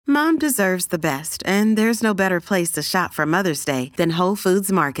Mom deserves the best, and there's no better place to shop for Mother's Day than Whole Foods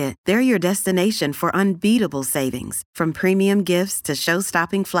Market. They're your destination for unbeatable savings, from premium gifts to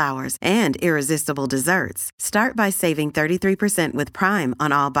show-stopping flowers and irresistible desserts. Start by saving 33% with Prime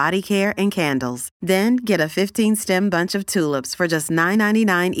on all body care and candles. Then get a 15-stem bunch of tulips for just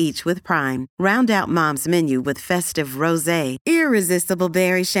 $9.99 each with Prime. Round out Mom's menu with festive rosé, irresistible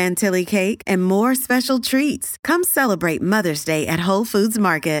berry chantilly cake, and more special treats. Come celebrate Mother's Day at Whole Foods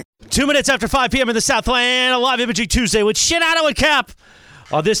Market. 2 minutes after 5 p.m. in the Southland, a live Imaging Tuesday with Shinato and Cap.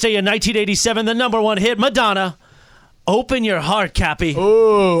 On this day in 1987, the number one hit, Madonna, Open Your Heart, Cappy.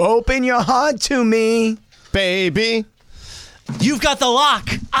 Ooh, open your heart to me, baby. You've got the lock.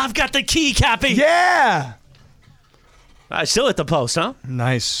 I've got the key, Cappy. Yeah. I still hit the post, huh?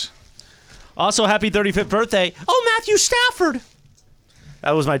 Nice. Also, happy 35th birthday. Oh, Matthew Stafford.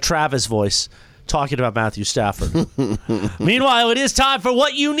 That was my Travis voice talking about Matthew Stafford. Meanwhile, it is time for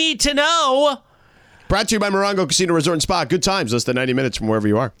What You Need to Know. Brought to you by Morongo Casino Resort and Spa. Good times, less than 90 minutes from wherever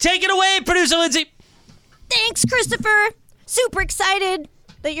you are. Take it away, producer Lindsay. Thanks, Christopher. Super excited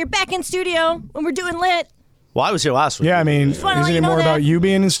that you're back in studio when we're doing Lit. Well, I was here last week. Yeah, I mean, wanna let isn't you it know more that. about you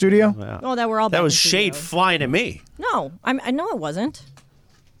being in studio? Yeah. Oh, that we're all back That was in shade studio. flying at me. No, I know it wasn't.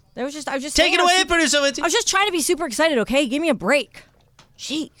 I was just Take it away, producer Lindsay. I was just trying to be super excited, okay? Give me a break.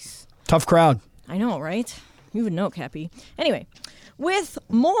 Jeez. Tough crowd. I know, right? You would know, Cappy. Anyway, with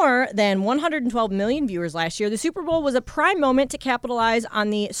more than 112 million viewers last year, the Super Bowl was a prime moment to capitalize on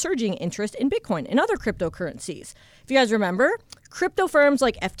the surging interest in Bitcoin and other cryptocurrencies. If you guys remember, crypto firms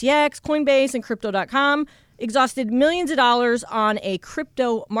like FTX, Coinbase, and Crypto.com exhausted millions of dollars on a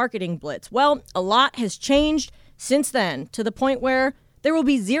crypto marketing blitz. Well, a lot has changed since then, to the point where there will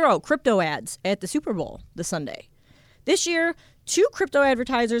be 0 crypto ads at the Super Bowl this Sunday. This year, 2 crypto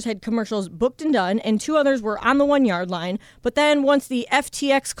advertisers had commercials booked and done, and 2 others were on the 1-yard line. But then once the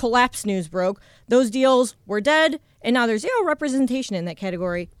FTX collapse news broke, those deals were dead, and now there's 0 representation in that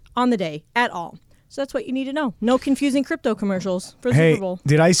category on the day at all. So that's what you need to know. No confusing crypto commercials for the Hey, Super Bowl.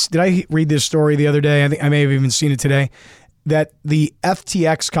 did I read this story the other day? I think I may have even seen it today. That the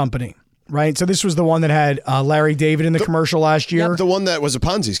FTX company, right? So this was the one that had Larry David in the commercial last year. The one that was a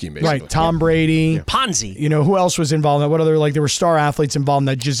Ponzi scheme, basically. Right, Tom Brady. Ponzi. You know, who else was involved in that? What other, like, there were star athletes involved in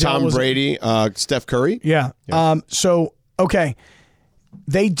that. Giselle Tom was, Brady, Steph Curry. Yeah. So, okay.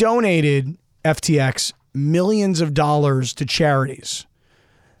 They donated, FTX, millions of dollars to charities.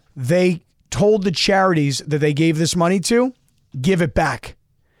 They told the charities that they gave this money to, give it back.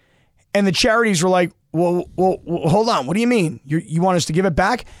 And the charities were like, well, hold on. What do you mean? You want us to give it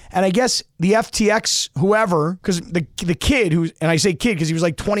back? And I guess the FTX, whoever, because the kid who, and I say kid because he was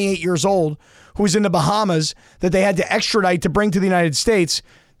like 28 years old, who was in the Bahamas, that they had to extradite to bring to the United States.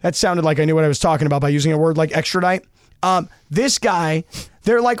 That sounded like I knew what I was talking about by using a word like extradite. This guy,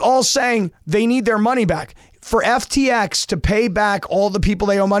 they're like all saying they need their money back. For FTX to pay back all the people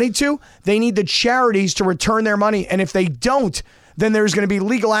they owe money to, they need the charities to return their money. And if they don't, then there's going to be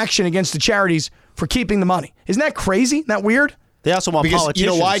legal action against the charities for keeping the money. Isn't that crazy? Isn't that weird? They also want Because politicians. you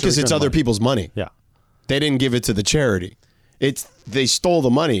know why? to Because it's return other money. people's money. Yeah. They didn't give it to the charity. They stole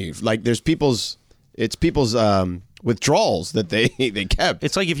the money. Like it's people's withdrawals that they kept.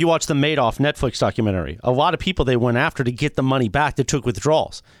 It's like if you watch the Madoff Netflix documentary. A lot of people they went after to get the money back that took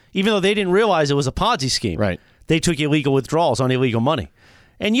withdrawals. Even though they didn't realize it was a Ponzi scheme. Right. They took illegal withdrawals on illegal money.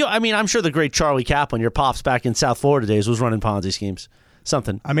 And I'm sure the great Charlie Kaplan, your pops back in South Florida days, was running Ponzi schemes.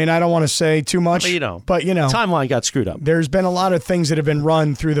 Something. I mean, I don't want to say too much, but timeline got screwed up. There's been a lot of things that have been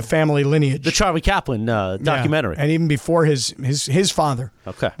run through the family lineage. The Charlie Kaplan documentary. Yeah. And even before his father.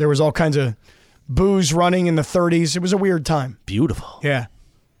 Okay. There was all kinds of booze running in the 30s. It was a weird time. Beautiful. Yeah.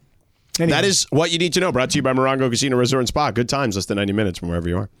 Anyway. That is what you need to know. Brought to you by Morongo Casino Resort and Spa. Good times, less than 90 minutes from wherever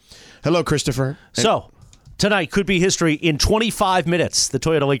you are. Hello, Christopher. So, tonight could be history in 25 minutes. The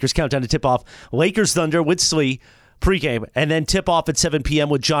Toyota Lakers countdown to tip off. Lakers Thunder with Slee pregame, and then tip off at 7 p.m.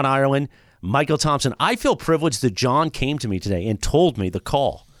 with John Ireland, Michael Thompson. I feel privileged that John came to me today and told me the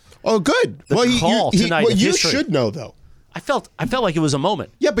call. Oh, good. The call tonight. Well, of you history. should know, though. I felt like it was a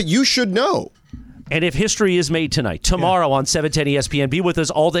moment. Yeah, but you should know. And if history is made tonight, tomorrow on 710 ESPN, be with us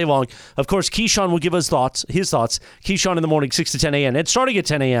all day long. Of course, Keyshawn will give us his thoughts. Keyshawn in the morning, 6 to 10 a.m. And starting at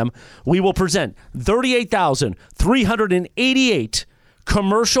 10 a.m., we will present 38,388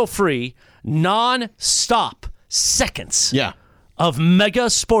 commercial-free, non-stop seconds of mega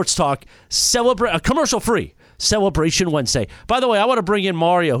sports talk, commercial-free. Celebration Wednesday. By the way, I want to bring in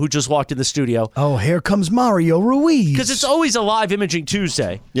Mario, who just walked in the studio. Oh, here comes Mario Ruiz. Because it's always a live Imaging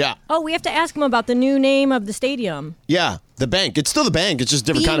Tuesday. Yeah. Oh, we have to ask him about the new name of the stadium. Yeah. The bank. It's still the bank. It's just a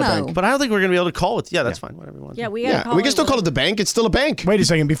different kind of BMO. bank. But I don't think we're going to be able to call it. Yeah, that's fine. Whatever you want. Yeah, we Yeah, we can still call it the bank. It's still a bank. Wait a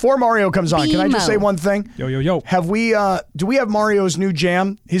second. Before Mario comes on, can I just BMO. say one thing? Yo. Have we? Do we have Mario's new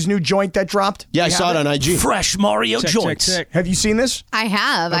jam? His new joint that dropped? Yeah, I We saw have it on IG. Fresh Mario joints. Check. Have you seen this? I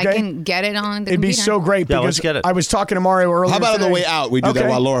have. I Okay. can get it on the It'd be computer. so great Yeah, because let's get it. I was talking to Mario earlier. How about on the today. way out, we do that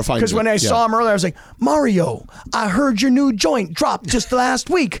while Laura finds Because when it? I Yeah. saw him earlier, I was like, Mario, I heard your new joint dropped just last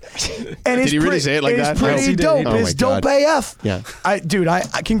week. And Did he really say it like that? It's pretty Yes, he did. dope. Oh, It's my dope God. AF. Yeah. I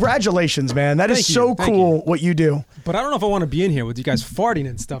congratulations, man. That is Thank you. so Thank cool what you do. But I don't know if I want to be in here with you guys farting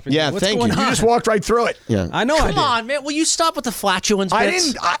and stuff. Yeah, What's thank going you. on? You just walked right through it. Yeah. I know I Come did. on, man. Will you stop with the flatulence I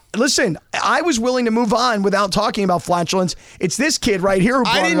bits? didn't. Listen, I was willing to move on without talking about flatulence. It's this kid right here who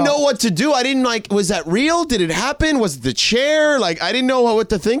brought I it didn't up. know what to do. I didn't was that real? Did it happen? Was it the chair? Like, I didn't know what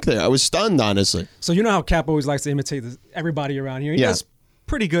to think there. I was stunned, honestly. So you know how Cap always likes to imitate everybody around here. He Yeah. does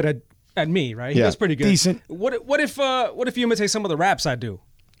pretty good at me, right? He Yeah. does pretty good. Decent. What if you imitate some of the raps I do?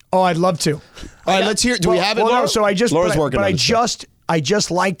 Oh, I'd love to. All right, let's hear. Do we have it, Well, Laura? no, so I just, Laura's but I- working but on I it. just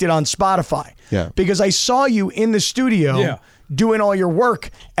liked it on Spotify. Yeah. Because I saw you in the studio Yeah. doing all your work,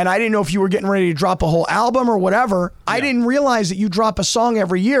 and I didn't know if you were getting ready to drop a whole album or whatever. I didn't realize that you drop a song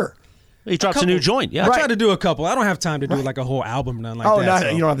every year. He drops a new joint. Yeah. I try to do a couple. I don't have time to do like a whole album, nothing like Oh, that. no,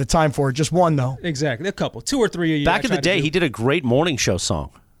 so- you don't have the time for it. Just one though. Exactly, a couple, 2 or 3 a year. Back I in the try to day, do. he did a great morning show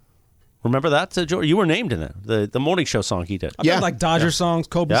song. Remember that, George? You were named in it. The morning show song he did. I've Yeah. done like Dodger songs,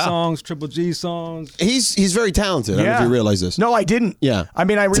 Kobe Yeah. songs, Triple G songs. He's very talented. I don't know if you realize this. No, I didn't. Yeah. I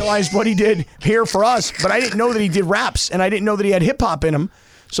mean, I realized what he did here for us, but I didn't know that he did raps, and I didn't know that he had hip hop in him.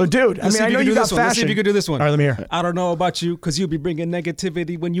 So, dude, I Let's mean, see if I know can you do got this one. Let's see fashion. if you can do this one. All right, let me hear. I don't know about you, because you'll be bringing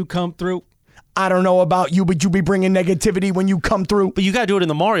negativity when you come through. I don't know about you, but you be bringing negativity when you come through. But you got to do it in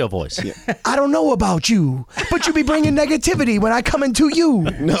the Mario voice. I don't know about you, but you be bringing negativity when I come into you.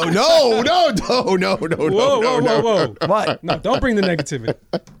 No. Whoa. What? No, don't bring the negativity.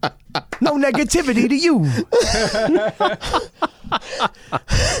 No negativity to you.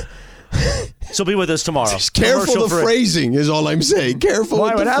 So be with us tomorrow. Just careful Commercial the free. phrasing is all I'm saying. Careful. Why?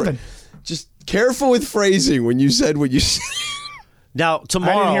 with What the happened? Just careful with phrasing when you said what you said. Now, I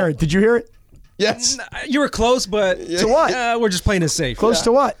tomorrow. didn't hear it. Did you hear it? Yes. You were close, but To what? we're just playing it safe. Close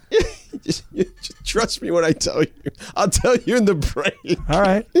to what? Just trust me when I tell you. I'll tell you in the break. All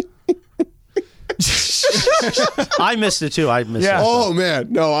right. I missed it too. I missed Yeah. it. Oh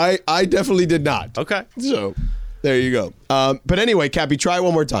man, no, I definitely did not. Okay. So there you go. But anyway, Cappy, try it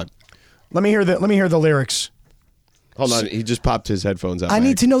one more time. Let me hear the lyrics. Hold on, he just popped his headphones out. I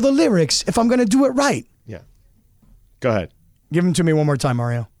need to know the lyrics if I'm going to do it right. Yeah. Go ahead. Give them to me one more time,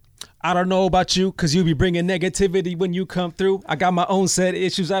 Mario. I don't know about you, because you be bringing negativity when you come through. I got my own set of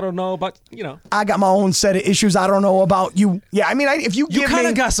issues. I don't know about, I got my own set of issues. I don't know about you. Yeah, I mean, if you You give kind me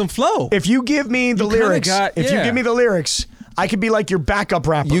of got some flow. if you give me the You kinda lyrics, got- if you yeah. give me the lyrics, I could be like your backup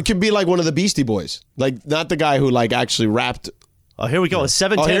rapper. You can be like one of the Beastie Boys, like not the guy who like actually rapped. Oh, here we go. A here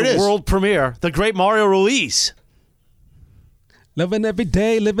 710 it is. world premiere. The great Mario Ruiz. Living every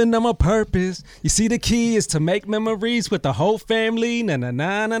day, living on my purpose. You see, the key is to make memories with the whole family. Na na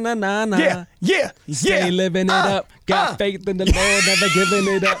na na na na na. yeah. Stay living it up. Got faith in the Lord, never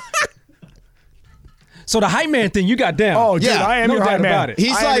giving it up. So the hype man thing, you got down. Oh, dude, Yeah, I am no your doubt hype man. about it.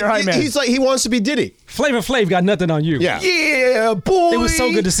 He's I am your hype man. he's like he wants to be Diddy. Flavor Flav got nothing on you. Yeah. Yeah, boy. It was so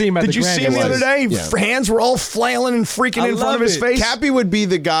good to see him at Did the you see him the Grammys. other day? Yeah. Hands were all flailing and freaking I in front of love his it. face. Cappy would be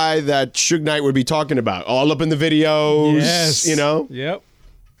the guy that Suge Knight would be talking about, all up in the videos. Yes. You know. Yep.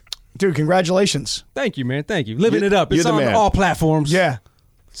 Dude, congratulations. Thank you, man. Thank you. Living it up. you're It's the on man. all platforms. Yeah.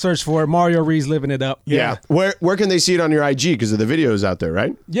 Search for it. Mario Reed's Living It Up. Yeah. Where can they see it on your IG? Because of the videos out there,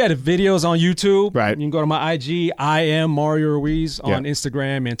 right? Yeah, the video's on YouTube. Right. You can go to my IG. I am Mario Ruiz on Yeah.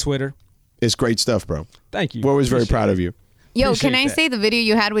 Instagram and Twitter. It's great stuff, bro. Thank you. We're always very Appreciate proud it. of you. Yo, Appreciate can I that. say the video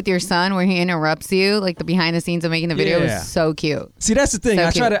you had with your son where he interrupts you, like the behind the scenes of making the video, Yeah. was so cute. See, that's the thing. So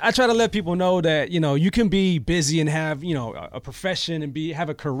I try cute. to let people know that you can be busy and have a profession and have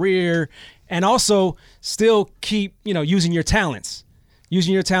a career, and also still keep using your talents,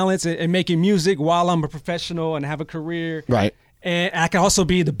 and making music while I'm a professional and have a career. Right. And I can also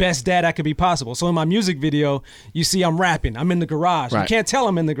be the best dad I could be possible. So in my music video, you see I'm rapping. I'm in the garage. Right. You can't tell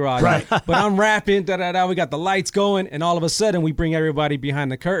I'm in the garage. Right. But I'm rapping, da-da-da. We got the lights going, and all of a sudden we bring everybody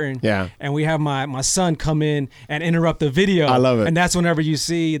behind the curtain. Yeah. And we have my son come in and interrupt the video. I love it. And that's whenever you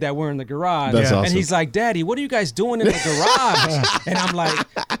see that we're in the garage. That's And awesome. he's like, Daddy, what are you guys doing in the garage? And I'm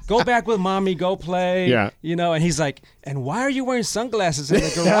like, go back with mommy, go play. Yeah. And he's like, and why are you wearing sunglasses in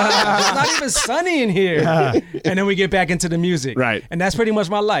the garage? It's not even sunny in here. And then we get back into the music. Right. And that's pretty much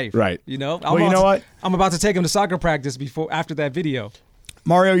my life. Right. Well, you know what? I'm about to take him to soccer practice after that video.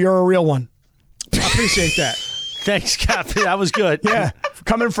 Mario, you're a real one. I appreciate that. Thanks, Captain. That was good. Yeah,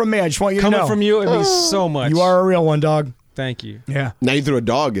 coming from me, I just want you to know. Coming from you, it means so much. You are a real one, dog. Thank you. Yeah. Now you threw a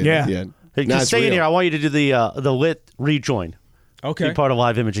dog in. Yeah. At the end. Hey, Now just it's stay in real. here. I want you to do the lit rejoin. Okay. Be part of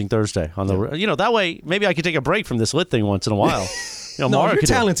Live Imaging Thursday on the. That way maybe I could take a break from this lit thing once in a while. No, Mario you're could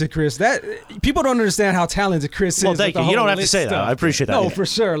do it. talented, Chris. That people don't understand how talented Chris is. Well, thank with you. the You don't whole have to lit say that. stuff. I appreciate that. No, Yeah. for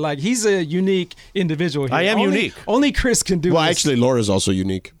sure. Like he's a unique individual here. I am Only- unique. Only Chris can do Well, this. actually, Laura's also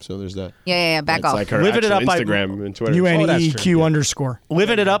unique, so there's that. Yeah. Back It's off. like her Living it actual up by- Instagram and Twitter. that's true. UNEQ_.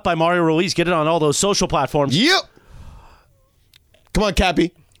 Living It Up by Mario Ruiz. Get it on all those social platforms. Yep. Come on,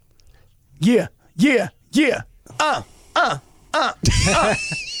 Cappy. Yeah.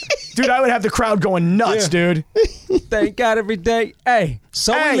 Dude, I would have the crowd going nuts, dude. Thank God every day. Hey,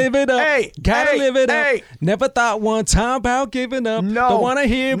 so Hey, we live it up. hey, Gotta hey, live it up. hey. Never thought one time about giving up. No, Don't wanna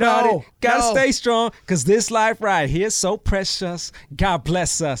hear about no, it. Gotta no. stay strong, cause this life right here is so precious. God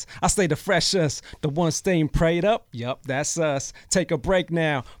bless us. I stay the freshest. The one staying prayed up. Yup, that's us. Take a break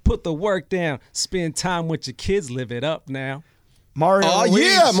now. Put the work down. Spend time with your kids. Live it up now. Mario Oh, Ruiz.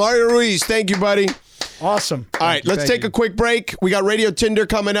 yeah, Mario Ruiz. Thank you, buddy. Awesome. All right, let's take a quick break. We got Radio Tinder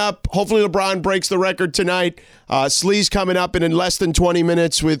coming up. Hopefully LeBron breaks the record tonight. Slee's coming up in less than 20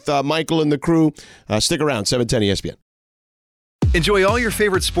 minutes with Michael and the crew. Stick around, 710 ESPN. Enjoy all your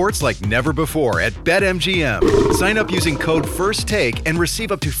favorite sports like never before at BetMGM. Sign up using code FIRSTTAKE and receive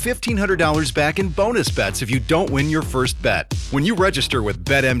up to $1,500 back in bonus bets if you don't win your first bet. When you register with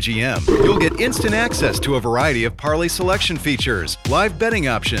BetMGM, you'll get instant access to a variety of parlay selection features, live betting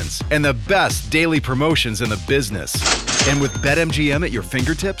options, and the best daily promotions in the business. And with BetMGM at your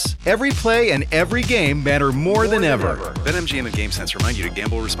fingertips, every play and every game matter more than ever. BetMGM and GameSense remind you to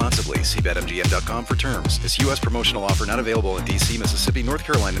gamble responsibly. See BetMGM.com for terms. This U.S. promotional offer not available in D.C., Mississippi, North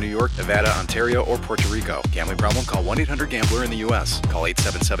Carolina, New York, Nevada, Ontario, or Puerto Rico. Gambling problem? Call 1-800-GAMBLER in the U.S. Call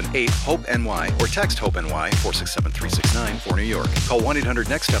 877-8-HOPE-NY or text HOPE-NY 467-369 for New York. Call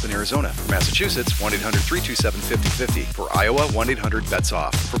 1-800-NEXT-STEP in Arizona. For Massachusetts, 1-800-327-5050. For Iowa,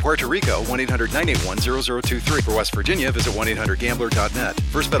 1-800-BETS-OFF. For Puerto Rico, 1-800-981-0023. For West Virginia, visit 1-800-GAMBLER.net.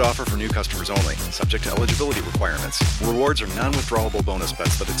 First bet offer for new customers only. Subject to eligibility requirements. Rewards are non-withdrawable bonus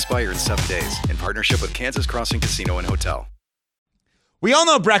bets that expire in 7 days. In partnership with Kansas Crossing Casino and Hotel. We all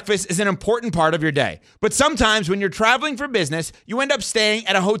know breakfast is an important part of your day, but sometimes when you're traveling for business, you end up staying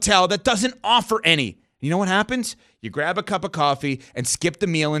at a hotel that doesn't offer any. You know what happens? You grab a cup of coffee and skip the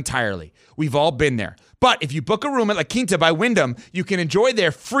meal entirely. We've all been there. But if you book a room at La Quinta by Wyndham, you can enjoy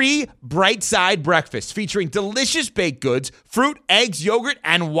their free Bright Side breakfast featuring delicious baked goods, fruit, eggs, yogurt,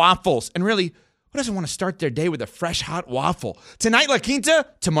 and waffles. And really, who doesn't want to start their day with a fresh, hot waffle? Tonight, La Quinta,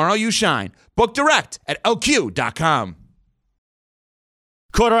 tomorrow you shine. Book direct at LQ.com.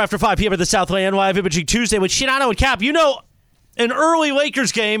 5:15 p.m. at the Southland Live Imaging Tuesday with Shinano and Cap. You know, an early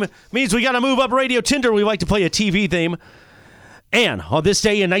Lakers game means we got to move up Radio Tinder. We like to play a TV theme. And on this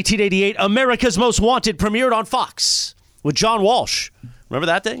day in 1988, America's Most Wanted premiered on Fox with John Walsh. Remember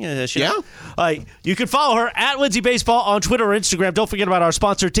that thing? Yeah. You can follow her at Lindsay Baseball on Twitter or Instagram. Don't forget about our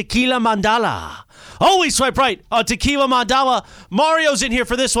sponsor, Tequila Mandala. Always swipe right on Tequila Mandala. Mario's in here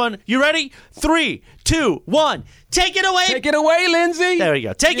for this one. You ready? 3, 2, 1. Take it away. Take it away, Lindsay. There we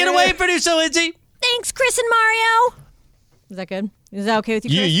go. Take it away, producer Lindsay. Thanks, Chris and Mario. Is that good? Is that okay with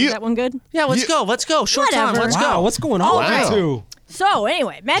you, Chris? Yeah. Is that one good? Yeah, let's go. Let's go. Short time. Whatever. Let's Wow, go. what's going on with you two? So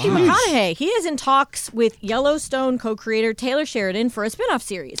anyway, Matthew McConaughey, he is in talks with Yellowstone co-creator Taylor Sheridan for a spin-off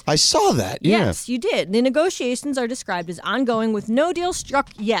series. I saw that. Yeah. Yes, you did. The negotiations are described as ongoing with no deal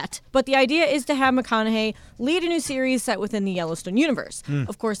struck yet, but the idea is to have McConaughey lead a new series set within the Yellowstone universe.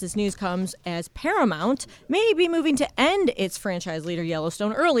 Of course, this news comes as Paramount may be moving to end its franchise leader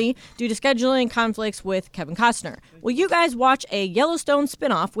Yellowstone early due to scheduling conflicts with Kevin Costner. Will you guys watch a Yellowstone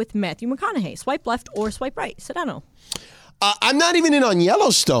spin-off with Matthew McConaughey? Swipe left or swipe right? Sedano. I'm not even in on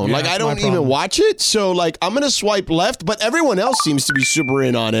Yellowstone. Yeah, I that's don't my even problem. watch it. So, I'm going to swipe left, but everyone else seems to be super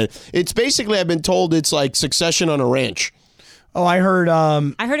in on it. It's basically, I've been told it's like Succession on a ranch. Oh, I heard.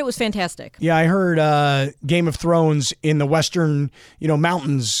 I heard it was fantastic. Yeah, I heard Game of Thrones in the Western,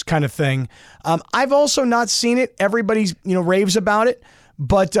 mountains kind of thing. I've also not seen it. Everybody's, raves about it.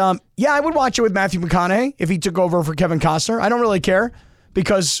 But yeah, I would watch it with Matthew McConaughey if he took over for Kevin Costner. I don't really care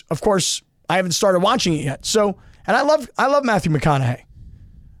because, of course, I haven't started watching it yet. So, and I love Matthew McConaughey.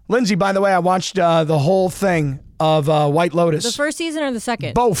 Lindsay, by the way, I watched the whole thing of White Lotus. The first season or the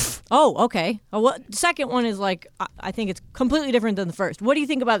second? Both. Oh, okay. The second one is I think it's completely different than the first. What do you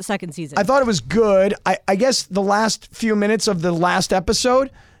think about the second season? I thought it was good. I guess the last few minutes of the last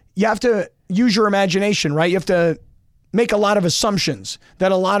episode, you have to use your imagination, right? You have to make a lot of assumptions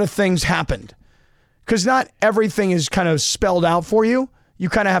that a lot of things happened. Because not everything is kind of spelled out for you. you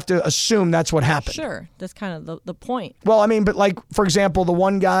kind of have to assume that's what happened. Sure, that's kind of the point. Well, I mean, but like, for example, the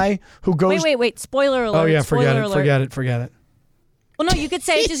one guy who goes... Wait. Spoiler alert. Oh, yeah, forget it. Well, no, you could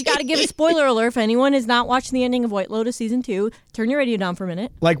say just got to give a spoiler alert. If anyone has not watched the ending of White Lotus Season 2, turn your radio down for a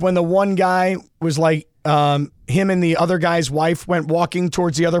minute. Like when the one guy was like, him and the other guy's wife went walking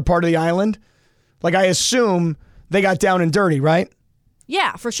towards the other part of the island. Like, I assume they got down and dirty, right?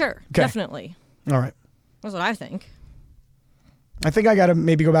 Yeah, for sure. Okay. Definitely. All right. That's what I think. I think I got to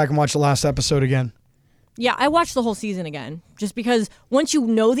maybe go back and watch the last episode again. Yeah, I watched the whole season again. Just because once you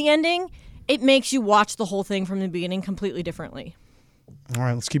know the ending, it makes you watch the whole thing from the beginning completely differently. All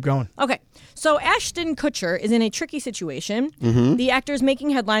right, let's keep going. Okay, so Ashton Kutcher is in a tricky situation. Mm-hmm. The actor is making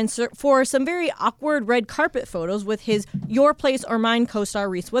headlines for some very awkward red carpet photos with his Your Place or Mine co-star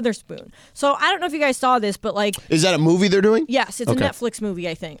Reese Witherspoon. So I don't know if you guys saw this, but like... Is that a movie they're doing? Yes, it's Okay. a Netflix movie,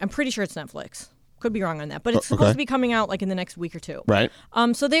 I think. I'm pretty sure it's Netflix. Could be wrong on that, but it's supposed to be coming out like in the next week or two. Right.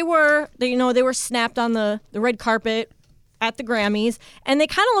 So they were snapped on the red carpet at the Grammys, and they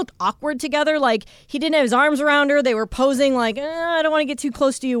kind of looked awkward together. Like, he didn't have his arms around her. They were posing like, I don't want to get too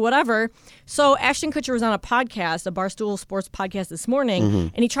close to you, whatever. So Ashton Kutcher was on a podcast, a Barstool Sports podcast this morning,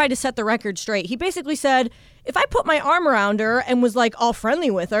 and he tried to set the record straight. He basically said, if I put my arm around her and was like all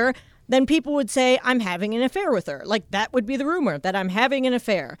friendly with her, then people would say I'm having an affair with her. Like, that would be the rumor, that I'm having an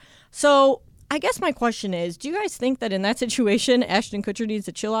affair. So I guess my question is, do you guys think that in that situation, Ashton Kutcher needs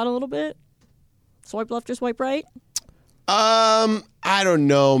to chill out a little bit? Swipe left or swipe right? I don't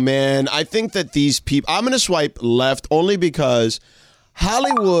know, man. I think that these people, I'm going to swipe left only because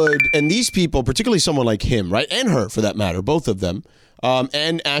Hollywood and these people, particularly someone like him, right? And her, for that matter, both of them,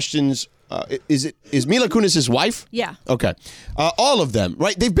 and Ashton's, is Mila Kunis his wife? Yeah. Okay. All of them,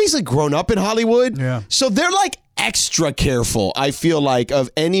 right? They've basically grown up in Hollywood. Yeah. So they're like extra careful, I feel like, of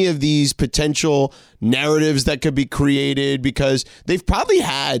any of these potential narratives that could be created because they've probably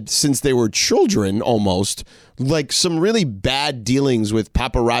had, since they were children almost, like some really bad dealings with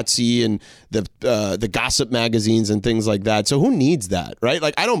paparazzi and the gossip magazines and things like that. So who needs that, right?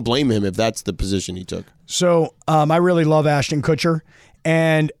 Like, I don't blame him if that's the position he took. So I really love Ashton Kutcher.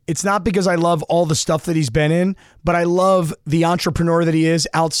 And it's not because I love all the stuff that he's been in, but I love the entrepreneur that he is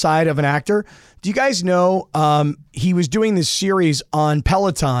outside of an actor. Do you guys know he was doing this series on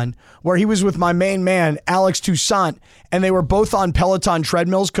Peloton where he was with my main man, Alex Toussaint, and they were both on Peloton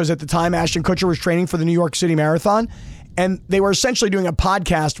treadmills because at the time Ashton Kutcher was training for the New York City Marathon. And they were essentially doing a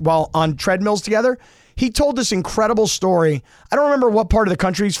podcast while on treadmills together. He told this incredible story. I don't remember what part of the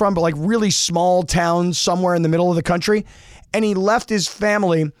country he's from, but like really small town somewhere in the middle of the country. And he left his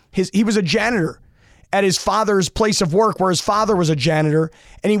family. He was a janitor at his father's place of work where his father was a janitor.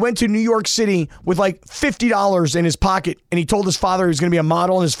 And he went to New York City with like $50 in his pocket. And he told his father he was going to be a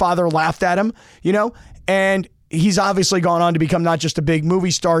model. And his father laughed at him, and he's obviously gone on to become not just a big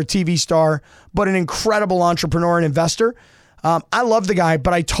movie star, TV star, but an incredible entrepreneur and investor. I love the guy,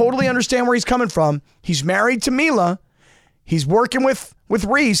 but I totally understand where he's coming from. He's married to Mila. He's working with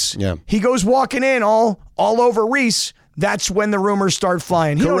Reese. Yeah. He goes walking in all over Reese. That's when the rumors start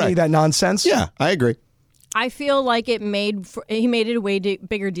flying. He don't need that nonsense. Yeah, I agree. I feel like he made it a way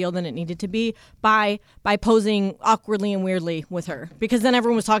bigger deal than it needed to be by posing awkwardly and weirdly with her. Because then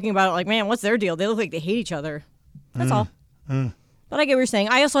everyone was talking about it like, man, what's their deal? They look like they hate each other. That's all. But I get what you're saying.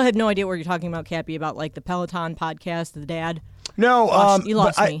 I also had no idea what you're talking about, Cappy, about like the Peloton podcast, the dad. No, you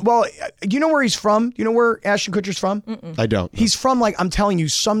lost me. Well, you know where he's from? You know where Ashton Kutcher's from? I don't. He's from, like, I'm telling you,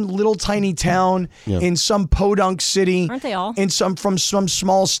 some little tiny town in some podunk city. Aren't they all? From some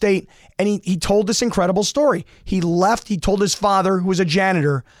small state. And he told this incredible story. He told his father, who was a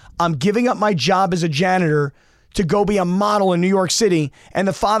janitor, I'm giving up my job as a janitor to go be a model in New York City. And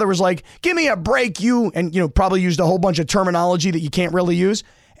the father was like, give me a break, you. And, probably used a whole bunch of terminology that you can't really use.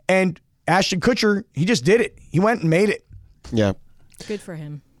 And Ashton Kutcher, he just did it. He went and made it. Yeah. Good for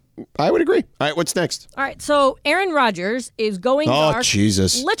him. I would agree. All right, what's next? All right, so Aaron Rodgers is going dark.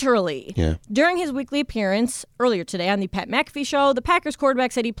 Jesus. Literally. Yeah. During his weekly appearance earlier today on the Pat McAfee Show, the Packers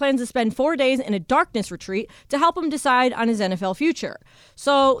quarterback said he plans to spend 4 days in a darkness retreat to help him decide on his NFL future.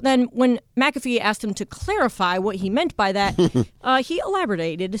 So then when McAfee asked him to clarify what he meant by that, he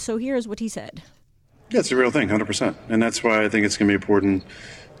elaborated. So here's what he said. Yeah, it's a real thing, 100%. And that's why I think it's going to be important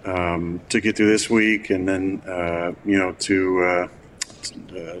to get through this week and then,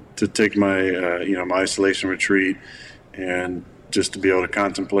 to take my, my isolation retreat and just to be able to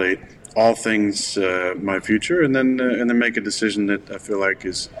contemplate all things, my future, and then make a decision that I feel like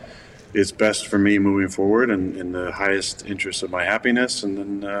is best for me moving forward and in the highest interest of my happiness,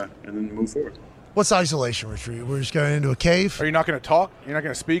 and then move forward. What's isolation retreat? We're just going into a cave? Are you not going to talk? You're not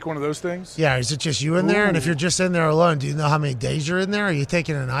going to speak? One of those things? Yeah, is it just you in there? And if you're just in there alone, do you know how many days you're in there? Are you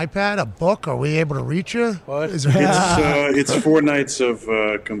taking an iPad, a book? Are we able to reach you? What? It's 4 nights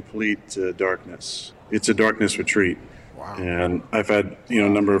of complete darkness. It's a darkness retreat. Wow. And I've had a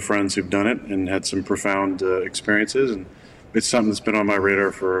number of friends who've done it and had some profound experiences. And it's something that's been on my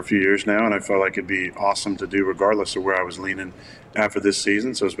radar for a few years now, and I felt like it'd be awesome to do regardless of where I was leaning after this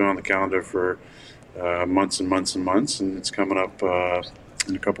season. So it's been on the calendar for months and months and months, and it's coming up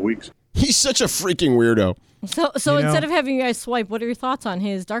in a couple weeks. He's such a freaking weirdo. So instead of having you guys swipe, what are your thoughts on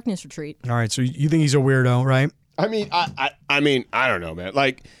his darkness retreat? All right, so you think he's a weirdo, right? I mean, I don't know, man.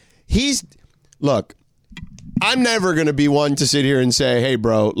 Like, look, I'm never going to be one to sit here and say, hey,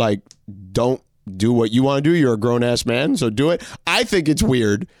 bro, like, don't do what you want to do. You're a grown-ass man, so do it. I think it's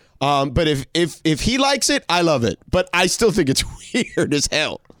weird. But if he likes it, I love it. But I still think it's weird as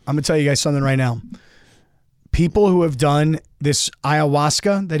hell. I'm going to tell you guys something right now. People who have done this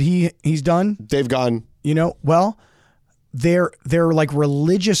ayahuasca that he's done, they've gone, they're like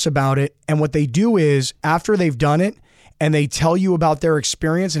religious about it. And what they do is after they've done it and they tell you about their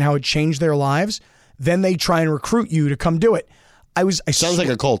experience and how it changed their lives, then they try and recruit you to come do it. Sounds like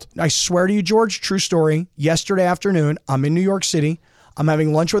a cult. I swear to you, George, true story. Yesterday afternoon, I'm in New York City. I'm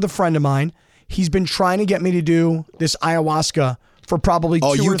having lunch with a friend of mine. He's been trying to get me to do this ayahuasca for probably 2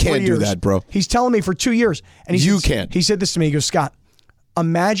 or 3 years. Oh, you can't do that, bro. He's telling me for 2 years. And can't. He said this to me. He goes, Scott,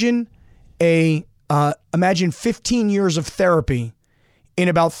 imagine 15 years of therapy in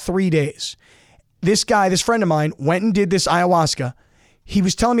about 3 days. This friend of mine, went and did this ayahuasca. He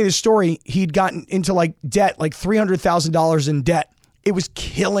was telling me this story. He'd gotten into like debt, like $300,000 in debt. It was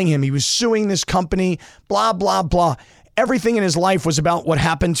killing him. He was suing this company, blah, blah, blah. Everything in his life was about what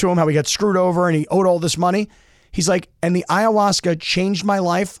happened to him, how he got screwed over and he owed all this money. He's like, and the ayahuasca changed my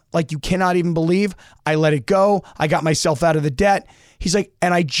life like you cannot even believe. I let it go. I got myself out of the debt. He's like,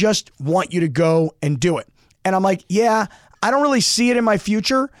 and I just want you to go and do it. And I'm like, yeah, I don't really see it in my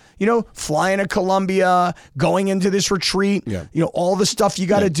future. Flying to Colombia, going into this retreat, all the stuff you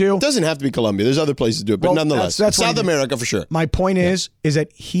got to do. It doesn't have to be Colombia. There's other places to do it, but nonetheless, that's South America for sure. My point is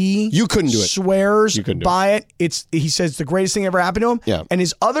that you couldn't do it. Swears by it. He says it's the greatest thing ever happened to him. Yeah. And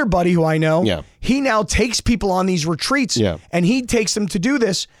his other buddy who I know, he now takes people on these retreats and he takes them to do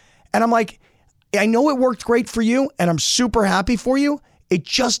this. And I'm like, I know it worked great for you and I'm super happy for you. It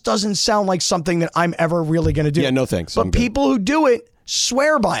just doesn't sound like something that I'm ever really going to do. Yeah, no thanks. But people who do it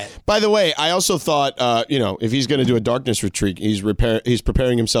swear by it. By the way, I also thought, if he's going to do a darkness retreat, he's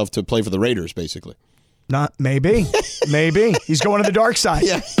preparing himself to play for the Raiders, basically. Not maybe. He's going to the dark side.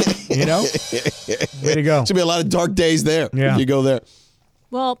 Yeah. Way to go. It's going to be a lot of dark days there if you go there.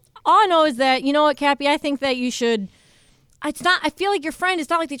 Well, all I know is that, you know what, Cappy, I think that you should... I feel like your friend, it's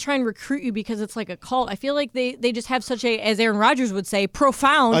not like they try and recruit you because it's like a cult. I feel like they just have such a, as Aaron Rodgers would say,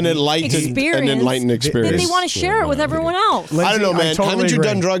 profound experience. An enlightened experience. That they want to share it with everyone else. I don't know, man. Haven't you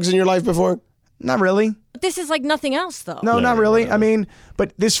done drugs in your life before? Not really. This is like nothing else, though. No, not really. I mean,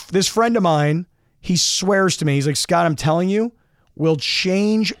 but this friend of mine, he swears to me, he's like, Scott, I'm telling you, will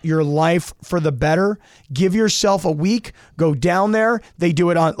change your life for the better. Give yourself a week. Go down there. They do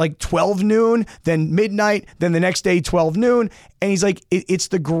it on like 12 noon, then midnight, then the next day, 12 noon. And he's like, it's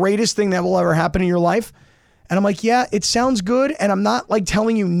the greatest thing that will ever happen in your life. And I'm like, yeah, it sounds good. And I'm not like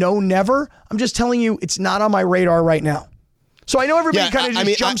telling you no, never. I'm just telling you it's not on my radar right now. So I know everybody kind of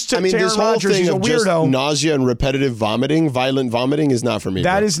jumps to Aaron this whole Rodgers. thing He's a of just weirdo. nausea and repetitive vomiting, violent vomiting is not for me.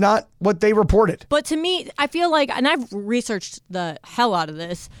 That is not what they reported. But to me, I feel like, and I've researched the hell out of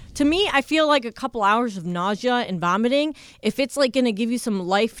this, to me, I feel like a couple hours of nausea and vomiting, if it's like going to give you some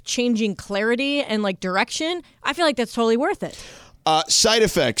life-changing clarity and like direction, I feel like that's totally worth it. Side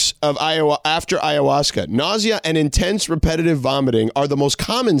effects of after ayahuasca. Nausea and intense repetitive vomiting are the most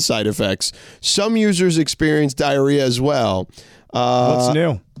common side effects. Some users experience diarrhea as well. What's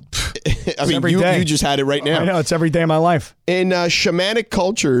new? I mean, you just had it right now. I know, it's every day of my life. In shamanic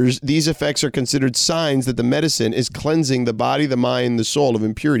cultures, these effects are considered signs that the medicine is cleansing the body, the mind, the soul of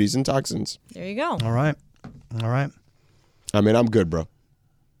impurities and toxins. There you go. All right. I mean, I'm good, bro.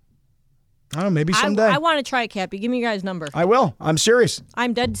 I don't know, maybe someday. I want to try it, Cappy. Give me your guys' number. I will. I'm serious.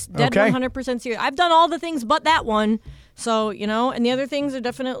 I'm dead Okay. 100% serious. I've done all the things but that one. So, and the other things are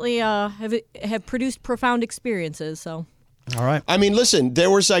definitely have produced profound experiences. So. All right. I mean, listen, there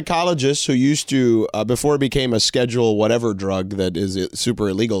were psychologists who used to, before it became a Schedule whatever drug that is super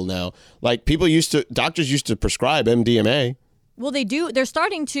illegal now, like doctors used to prescribe MDMA. Well, they do. They're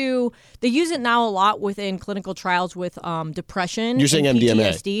starting to. They use it now a lot within clinical trials with depression. You're saying and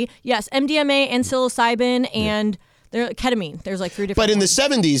MDMA? PTSD. Yes, MDMA and psilocybin and They're ketamine. There's like 3 different. But in the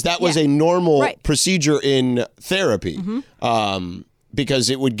 70s, that was a normal procedure in therapy, because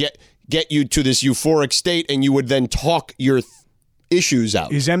it would get you to this euphoric state, and you would then talk your issues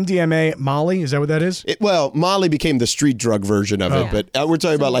out. Is MDMA Molly? Is that what that is? Well, Molly became the street drug version of it, but we're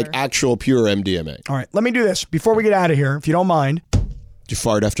talking about like actual pure MDMA. All right, let me do this before we get out of here, if you don't mind. Did you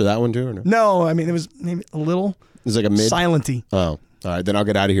fart after that one too, or no? No, I mean, it was maybe a little like a mid? silenty. Oh, all right, then I'll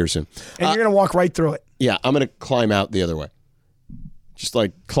get out of here soon. And you're going to walk right through it. Yeah, I'm going to climb out the other way. Just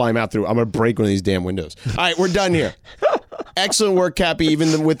like climb out through. I'm going to break one of these damn windows. All right, we're done here. Excellent work, Cappy,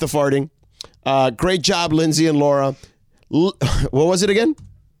 even with the farting. Great job, Lindsay and Laura. What was it again?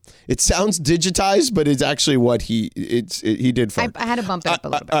 It sounds digitized, but it's actually what he did fart. I had to bump it up a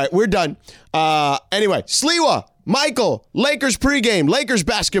little bit. All right, we're done. Anyway, Sliwa, Michael, Lakers pregame, Lakers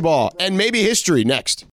basketball, and maybe history next.